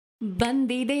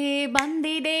ಬಂದಿದೆ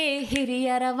ಬಂದಿದೆ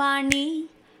ಹಿರಿಯರ ವಾಣಿ,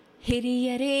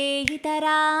 ಹಿರಿಯರೇ ಇತರ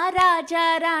ರಾಜ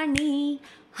ರಾಣಿ.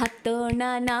 ಹತ್ತೋಣ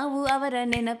ನಾವು ಅವರ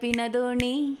ನೆನಪಿನ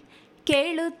ದೋಣಿ,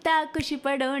 ಕೇಳುತ್ತಾ ಖುಷಿ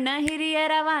ಪಡೋಣ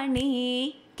ಹಿರಿಯರ ವಾಣಿ.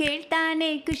 ಕೇಳ್ತಾನೆ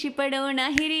ಖುಷಿ ಪಡೋಣ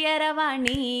ಹಿರಿಯರ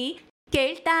ವಾಣಿ,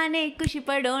 ಕೇಳ್ತಾನೆ ಖುಷಿ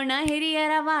ಪಡೋಣ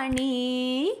ಹಿರಿಯರ ವಾಣಿ.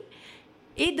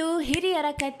 ಇದು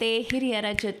ಹಿರಿಯರ ಕತೆ ಹಿರಿಯರ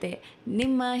ಜೊತೆ,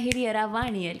 ನಿಮ್ಮ ಹಿರಿಯರ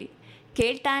ವಾಣಿಯಲ್ಲಿ.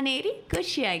 ಕೇಳ್ತಾನೆ ಇರಿ,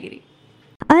 ಖುಷಿಯಾಗಿರಿ.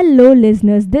 Hello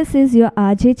listeners, this is your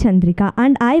RJ Chandrika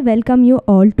and I welcome you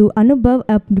all to Anubhav,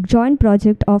 a joint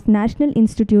project of National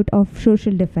Institute of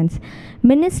Social Defence,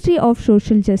 Ministry of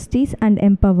Social Justice and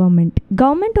Empowerment,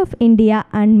 Government of India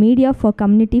and Media for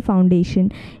Community Foundation,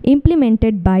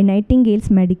 implemented by Nightingale's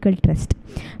Medical Trust.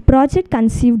 Project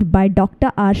conceived by Dr.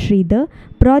 R. Sridhar,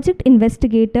 Project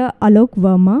Investigator Alok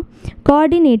Verma,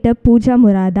 Coordinator Pooja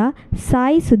Murada,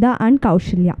 Sai Sudha and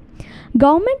Kaushalya.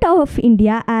 Government of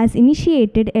India has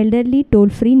initiated elderly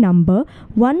toll-free number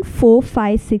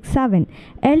 14567.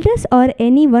 Elders or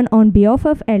anyone on behalf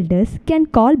of elders can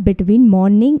call between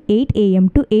morning 8 a.m.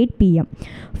 to 8 p.m.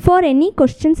 for any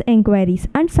questions, enquiries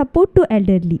and support to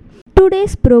elderly.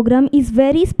 Today's program is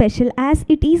very special as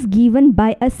it is given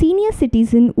by a senior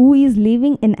citizen who is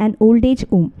living in an old age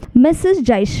home. Mrs.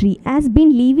 Jayashree has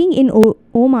been living in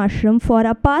Om Ashram for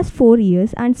the past 4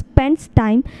 years and spends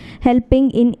time helping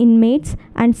in inmates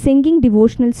and singing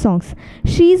devotional songs.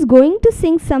 She is going to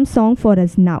sing some song for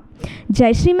us now.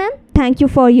 Jayashree ma'am, thank you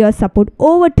for your support.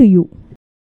 Over to you.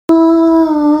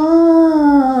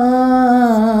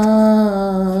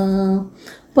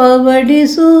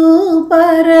 ಪವಡಿಸು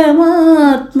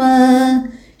ಪರಮಾತ್ಮ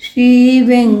ಶ್ರೀ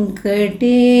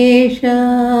ವೆಂಕಟೇಶ,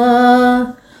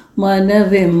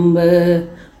 ಮನವೆಂಬ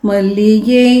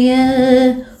ಮಲ್ಲಿಗೆಯ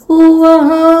ಹೂವ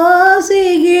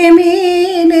ಹಾಸಿಗೆ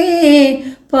ಮೇಲೆ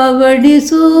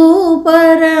ಪವಡಿಸು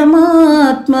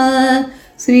ಪರಮಾತ್ಮ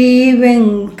ಶ್ರೀ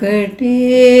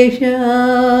ವೆಂಕಟೇಶ.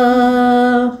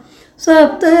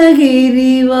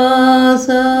 ಸಪ್ತಗಿರಿವಾಸ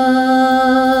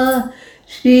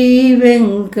ಶ್ರೀ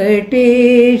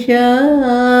ವೆಂಕಟೇಶ,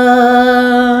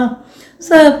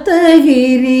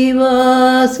 ಸಪ್ತಗಿರಿವಾಸ.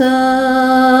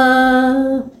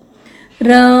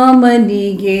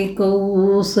 ರಾಮನಿಗೆ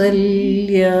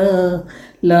ಕೌಸಲ್ಯ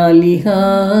ಲಾಲಿ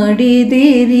ಹಾಡಿದೆ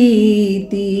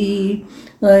ರೀತಿ,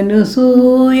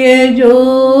 ಅನುಸೂಯ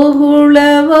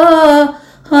ಜೋಗುಳವ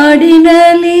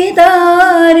ಹಾಡಿನಲಿದ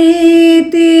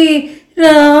ರೀತಿ.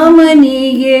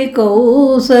 ರಾಮನಿಗೆ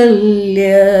ಕೌಸಲ್ಯ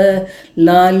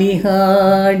ಲಾಲಿ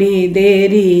ಹಾಡಿದೆ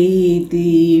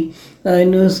ರೀತಿ,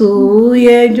 ಅನುಸೂಯ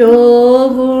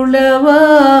ಜೋಗುಳವ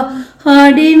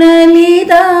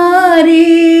ಹಾಡಿನಲಿದ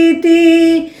ರೀತಿ.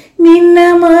 ನಿನ್ನ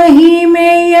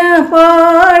ಮಹಿಮೆಯ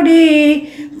ಪಾಡಿ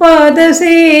ಪಾದ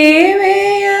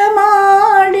ಸೇವೆಯ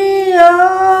ಮಾಡಿ,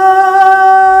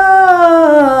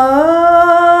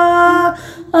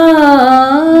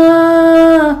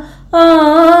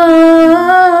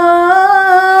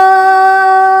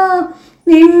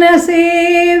 ನಿನ್ನ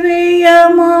ಸೇವೆಯ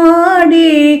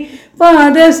ಮಾಡಿ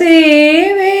ಪಾದ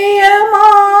ಸೇವೆಯ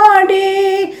ಮಾಡಿ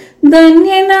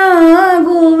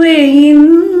ಧನ್ಯನಾಗುವೆ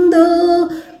ಇಂದು,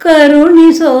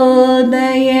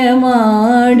 ಕರುಣಿಸೋದಯ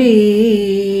ಮಾಡಿ.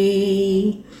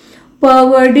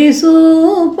 ಪವಡಿಸು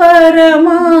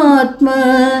ಪರಮಾತ್ಮ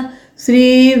ಶ್ರೀ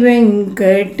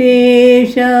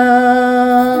ವೆಂಕಟೇಶ,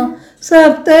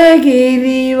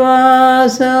 ಸಪ್ತಗಿರಿವಾಸ.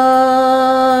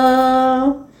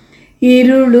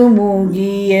 ಇರುಳು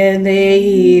ಮುಗಿಯದೆ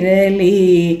ಇರಲಿ,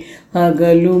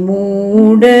 ಹಗಲು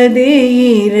ಮೂಡದೆ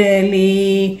ಇರಲಿ,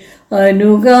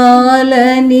 ಅನುಗಾಲ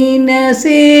ನಿನ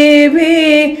ಸೇವೆ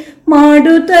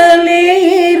ಮಾಡುತ್ತಲೇ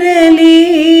ಇರಲಿ.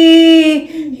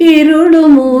 ಇರುಳು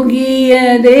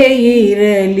ಮುಗಿಯದೆ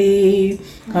ಇರಲಿ,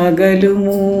 ಹಗಲು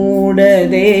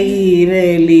ಮೂಡದೆ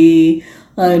ಇರಲಿ,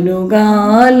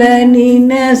 ಅನುಗಾಲ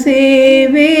ನಿನ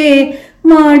ಸೇವೆ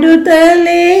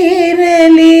ಮಾಡುತ್ತಲೇ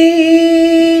ಇರಲಿ.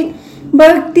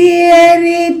 ಭಕ್ತಿ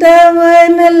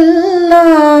ಅರಿತವನಲ್ಲ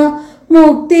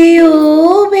ಮುಕ್ತಿಯೂ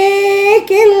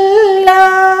ಬೇಕಿಲ್ಲ,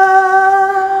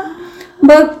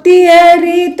 ಭಕ್ತಿ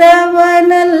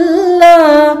ಅರಿತವನಲ್ಲ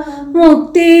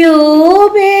ಮುಕ್ತಿಯೂ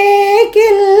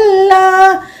ಬೇಕಿಲ್ಲ.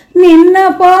 ನಿನ್ನ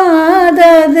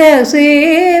ಪಾದದ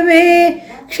ಸೇವೆ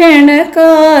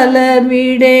ಕ್ಷಣಕಾಲ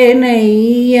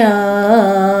ಬಿಡೆನಯ್ಯ.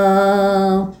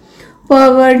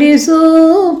 ಪವಡಿಸು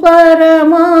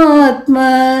ಪರಮಾತ್ಮ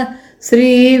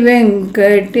ಶ್ರೀ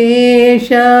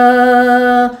ವೆಂಕಟೇಶ,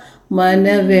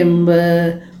 ಮನವೆಂಬ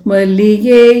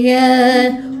ಮಲ್ಲಿಗೆಯ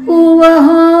ಹೂವ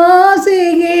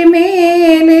ಹಾಸಿಗೆ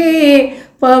ಮೇಲೆ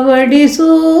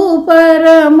ಪವಡಿಸು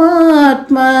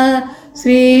ಪರಮಾತ್ಮ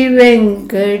ಶ್ರೀ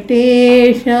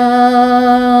ವೆಂಕಟೇಶ.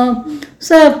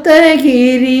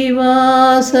 ಸಪ್ತಗಿರಿವಾಸ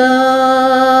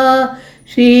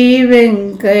ಶ್ರೀ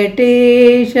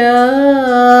ವೆಂಕಟೇಶ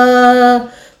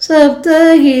ಸಪ್ತಗಿರಿವಾಸ.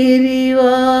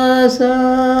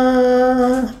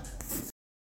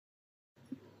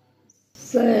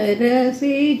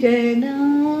 ಸರಸಿ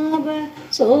ಜನಾಭ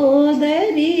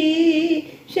ಸೋದರಿ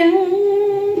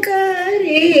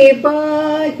ಶಂಕರಿ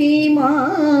ಪಾಹಿ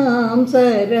ಮಾಂ.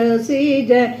 ಸರಸಿ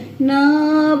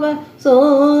ಜನಾಭ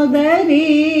ಸೋದರಿ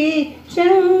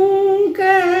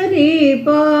ಶಂಕರಿ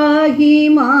ಪಾಹಿ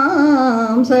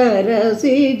ಮಾಂ.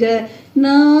 ಸರಸಿ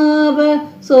ಜನಾಭ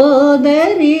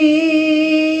ಸೋದರಿ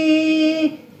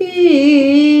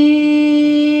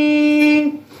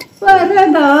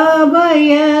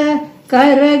ವರದಾಭಯ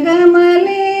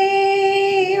ಕರಗಮಲೆ.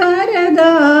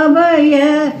 ವರದಾಭಯ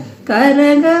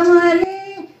ಕರಗಮಲೆ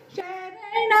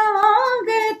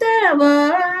ಶರಣಾಗತ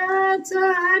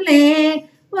ವಾತ್ಸಲೆ.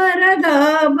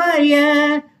 ವರದಾಭಯ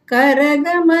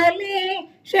ಕರಗಮಲೆ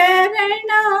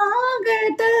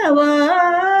ಶರಣಾಗತ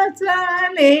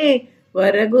ವಾತ್ಸಲೆ.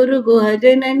 ವರಗುರು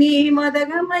ಗುಹಜನನಿ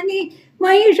ಮದಗಮನಿ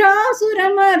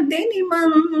ಮಹಿಷಾಸುರಮರ್ದಿನಿ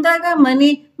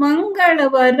ಮಂದಗಮನಿ.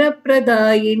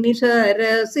 ಮಂಗಳವರಪ್ರದಾಯಿನಿ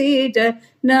ಸರಸಿ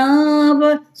ಜನಾಭ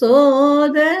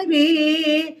ಸೋದರಿ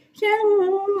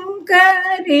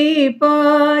ಶಂಕರಿ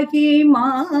ಪಾಹಿ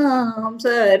ಮಾಂ.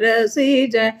 ಸರಸಿ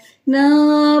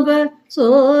ಜನಾಭ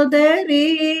ಸೋದರಿ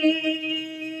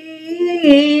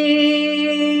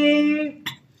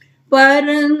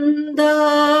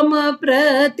ಪರಂಧಾಮ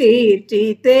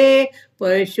ಪ್ರತಿಷ್ಠಿತೆ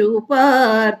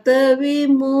ಪಶುಪಾರ್ಥ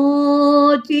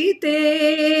ವಿಮೋಚಿತೆ.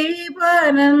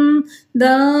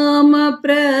 ಪರಂಧಾಮ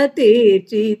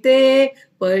ಪ್ರತಿಷ್ಠಿತೆ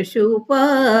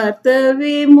ಪಶುಪಾರ್ಥ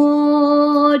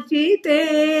ವಿಮೋಚಿತೆ.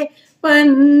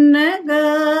 ಪನ್ನಗ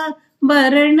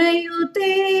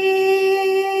ಭರಣಯುತೆ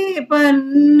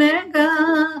ಪನ್ನಗ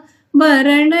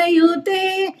ಭರಣಯುತೆ.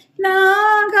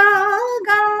 ನಾಗಾಗಾಧಾರಿ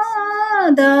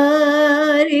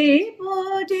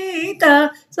ಪೂಜಿತ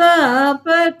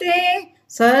ಸಾಪತೆ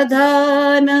ಸದಾನಂದತೆ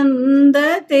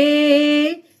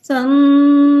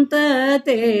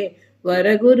ಸಂತತೆ.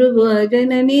 ವರಗುರು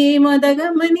ಜನನಿ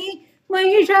ಮದಗಮನಿ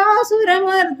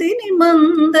ಮಹಿಷಾಸುರಮರ್ದಿನಿ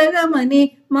ಮಂದಗಮನಿ.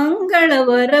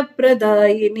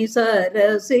 ಮಂಗಳವರಪ್ರದಾಯಿನಿ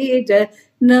ಸರಸಿ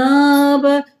ಜನಾಭ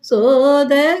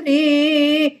ಸೋದರಿ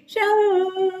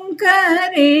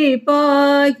ಶಂಕರಿ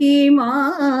ಪಾಹಿ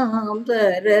ಮಾಂ.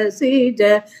 ಸರಸಿ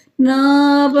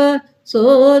ಜನಾಭ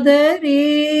ಸೋದರಿ.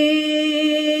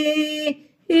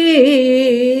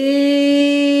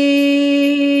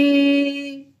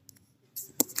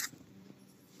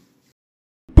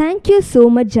 Thank you so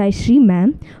much, Jayashree ma'am,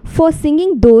 for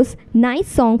singing those nice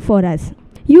songs for us.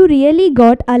 You really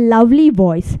got a lovely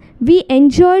voice. We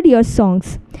enjoyed your songs.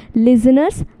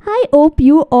 Listeners, I hope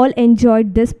you all enjoyed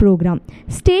this program.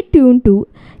 Stay tuned to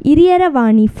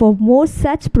Iriyaravani for more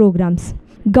such programs.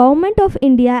 Government of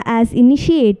India has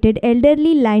initiated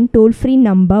elderly line toll-free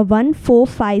number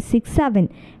 14567.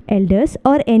 Elders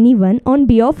or anyone on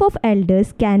behalf of elders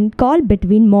can call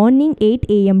between morning 8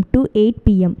 a.m. to 8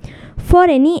 p.m. for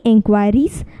any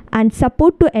enquiries and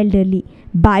support to elderly.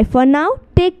 Bye for now.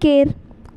 Take care.